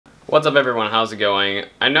What's up everyone, how's it going?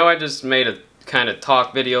 I know I just made a kind of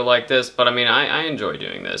talk video like this, but I mean, I enjoy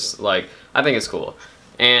doing this. Like, I think it's cool.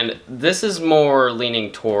 And this is more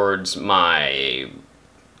leaning towards my,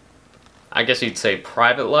 I guess you'd say,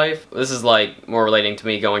 private life. This is like more relating to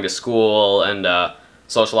me going to school and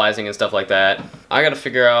socializing and stuff like that. I gotta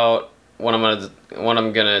figure out what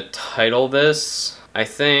I'm gonna title this. I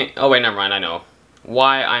think, oh wait, never mind, I know.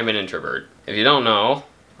 Why I'm an introvert. If you don't know,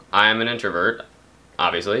 I'm an introvert,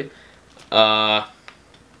 obviously.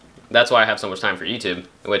 That's why I have so much time for YouTube,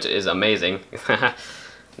 which is amazing.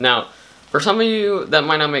 Now, for some of you, that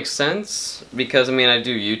might not make sense, because, I mean, I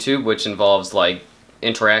do YouTube, which involves, like,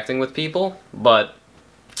 interacting with people, but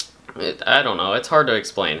I don't know, it's hard to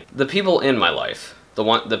explain. The people in my life,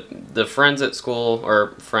 the friends at school,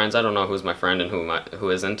 or friends, I don't know who's my friend and who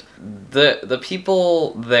isn't. The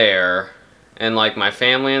people there, and, like, my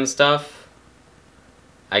family and stuff,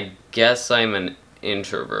 I guess I'm an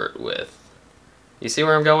introvert with. You see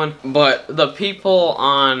where I'm going? But the people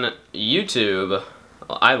on YouTube,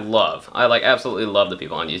 I like absolutely love the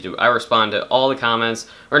people on YouTube. I respond to all the comments,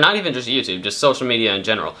 or not even just YouTube, just social media in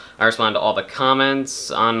general. I respond to all the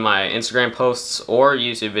comments on my Instagram posts or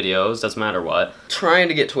YouTube videos, doesn't matter what. Trying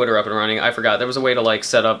to get Twitter up and running, I forgot. There was a way to like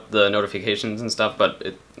set up the notifications and stuff,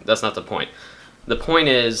 but that's not the point. The point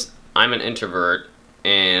is, I'm an introvert,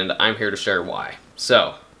 and I'm here to share why.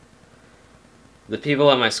 So, the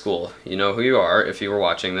people at my school, you know who you are if you were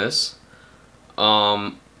watching this.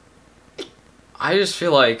 I just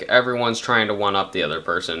feel like everyone's trying to one-up the other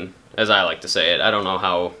person, as I like to say it. I don't know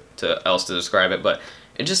how else to describe it, but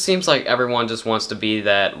it just seems like everyone just wants to be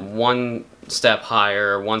that one step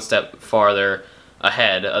higher, one step farther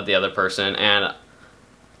ahead of the other person, and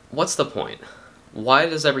what's the point? Why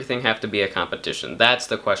does everything have to be a competition? That's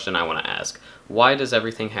the question I want to ask. Why does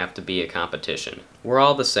everything have to be a competition? We're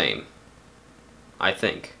all the same. I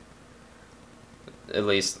think. At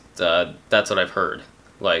least, that's what I've heard.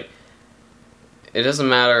 Like, it doesn't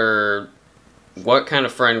matter what kind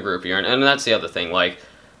of friend group you're in, and that's the other thing, like,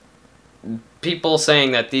 people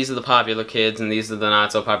saying that these are the popular kids and these are the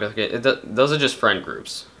not so popular kids, those are just friend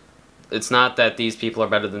groups. It's not that these people are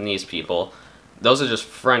better than these people. Those are just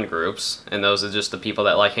friend groups, and those are just the people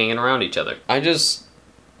that like hanging around each other. I just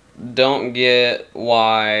don't get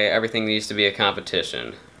why everything needs to be a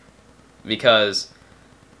competition. Because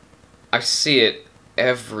I see it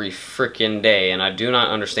every freaking day, and I do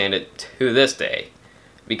not understand it to this day.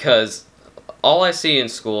 Because all I see in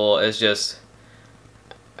school is just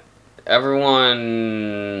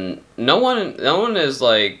everyone, no one is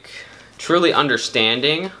like truly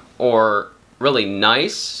understanding or really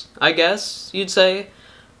nice, I guess you'd say,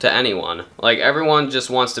 to anyone. Like, everyone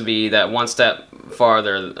just wants to be that one step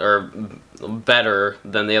farther or better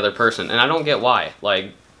than the other person, and I don't get why.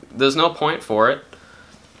 Like, there's no point for it.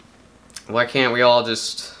 Why can't we all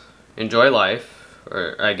just enjoy life,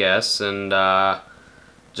 or I guess, and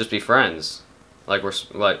just be friends, like we're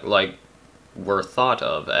thought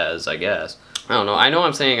of as, I guess. I don't know. I know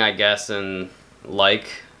I'm saying I guess and like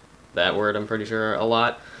that word, I'm pretty sure, a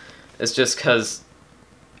lot. It's just because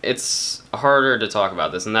it's harder to talk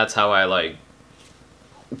about this, and that's how I like.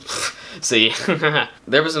 See,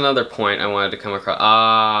 there was another point I wanted to come across.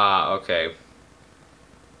 Ah, okay.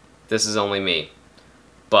 This is only me,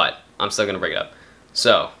 but I'm still gonna bring it up.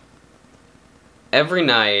 So, every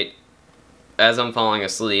night, as I'm falling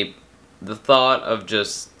asleep, the thought of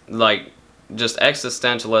just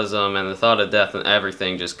existentialism and the thought of death and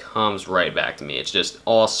everything just comes right back to me. It's just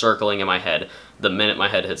all circling in my head the minute my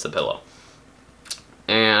head hits the pillow.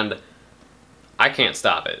 And I can't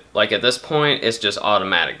stop it. Like, at this point, it's just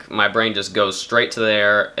automatic. My brain just goes straight to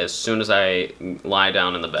there as soon as I lie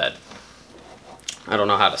down in the bed. I don't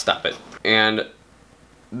know how to stop it. And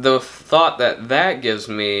the thought that gives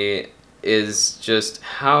me is just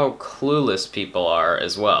how clueless people are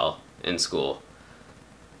as well in school.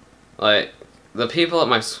 Like, the people at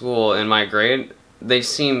my school in my grade, they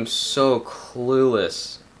seem so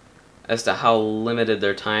clueless as to how limited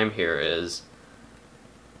their time here is.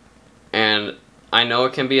 And I know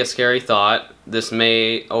it can be a scary thought. This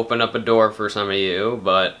may open up a door for some of you,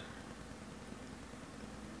 but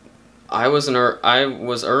I was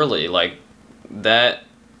early. Like, that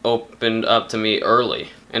opened up to me early,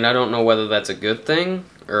 and I don't know whether that's a good thing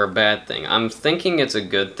or a bad thing. I'm thinking it's a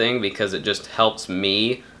good thing because it just helps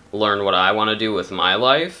me learn what I want to do with my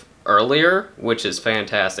life earlier, which is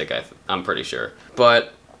fantastic, I'm pretty sure.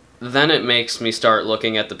 But then it makes me start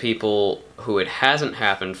looking at the people who it hasn't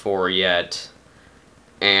happened for yet,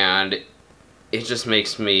 and it just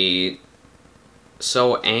makes me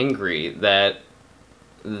so angry that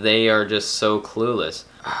they are just so clueless.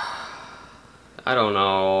 I don't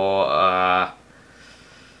know.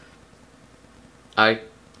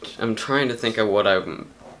 I'm trying to think of what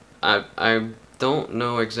I don't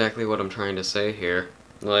know exactly what I'm trying to say here.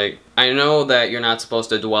 Like, I know that you're not supposed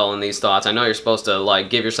to dwell in these thoughts. I know you're supposed to,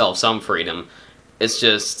 like, give yourself some freedom. It's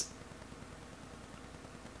just,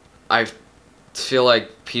 I feel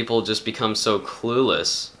like people just become so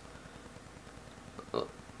clueless.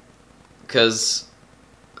 Because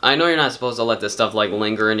I know you're not supposed to let this stuff, like,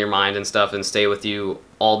 linger in your mind and stuff and stay with you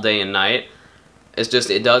all day and night. It's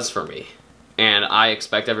just, it does for me. And I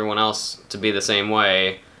expect everyone else to be the same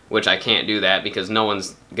way, which I can't do that because no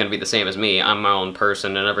one's going to be the same as me. I'm my own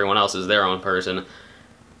person and everyone else is their own person.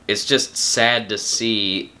 It's just sad to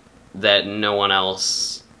see that no one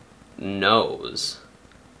else knows,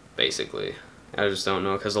 basically. I just don't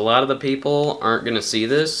know, because a lot of the people aren't going to see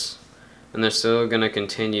this, and they're still going to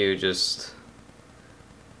continue just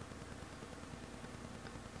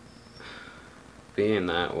being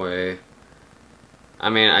that way. I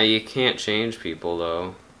mean, you can't change people,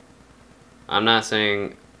 though. I'm not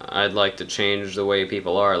saying I'd like to change the way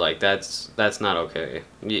people are. Like, that's not okay.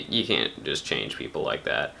 You can't just change people like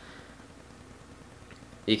that.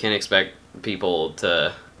 You can't expect people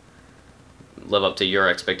to live up to your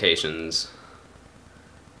expectations.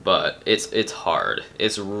 But it's hard.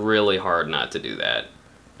 It's really hard not to do that.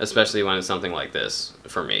 Especially when it's something like this,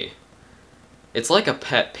 for me. It's like a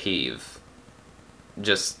pet peeve.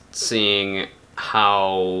 Just seeing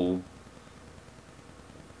how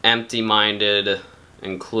empty-minded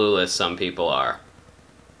and clueless some people are.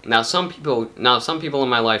 Now some people in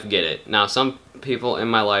my life get it. Now some people in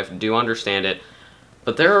my life do understand it,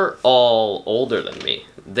 but they're all older than me.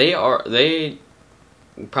 They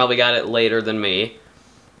probably got it later than me,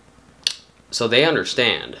 so they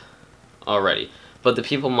understand already. But the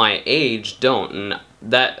people my age don't, and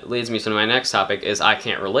that leads me to my next topic, is I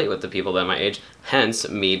can't relate with the people that my age, hence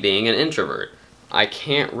me being an introvert. I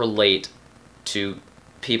can't relate to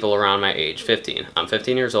people around my age, 15. I'm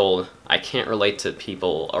 15 years old. I can't relate to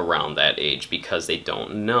people around that age because they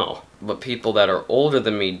don't know. But people that are older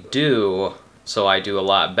than me do, so I do a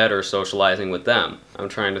lot better socializing with them. I'm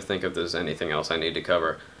trying to think if there's anything else I need to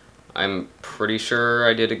cover. I'm pretty sure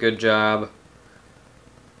I did a good job.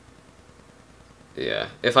 Yeah,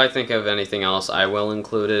 if I think of anything else, I will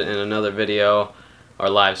include it in another video or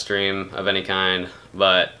live stream of any kind.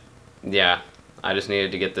 But yeah, I just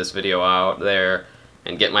needed to get this video out there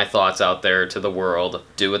and get my thoughts out there to the world.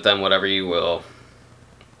 Do with them whatever you will.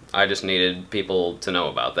 I just needed people to know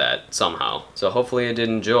about that somehow. So hopefully you did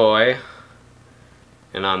enjoy.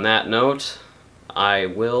 And on that note, I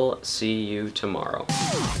will see you tomorrow.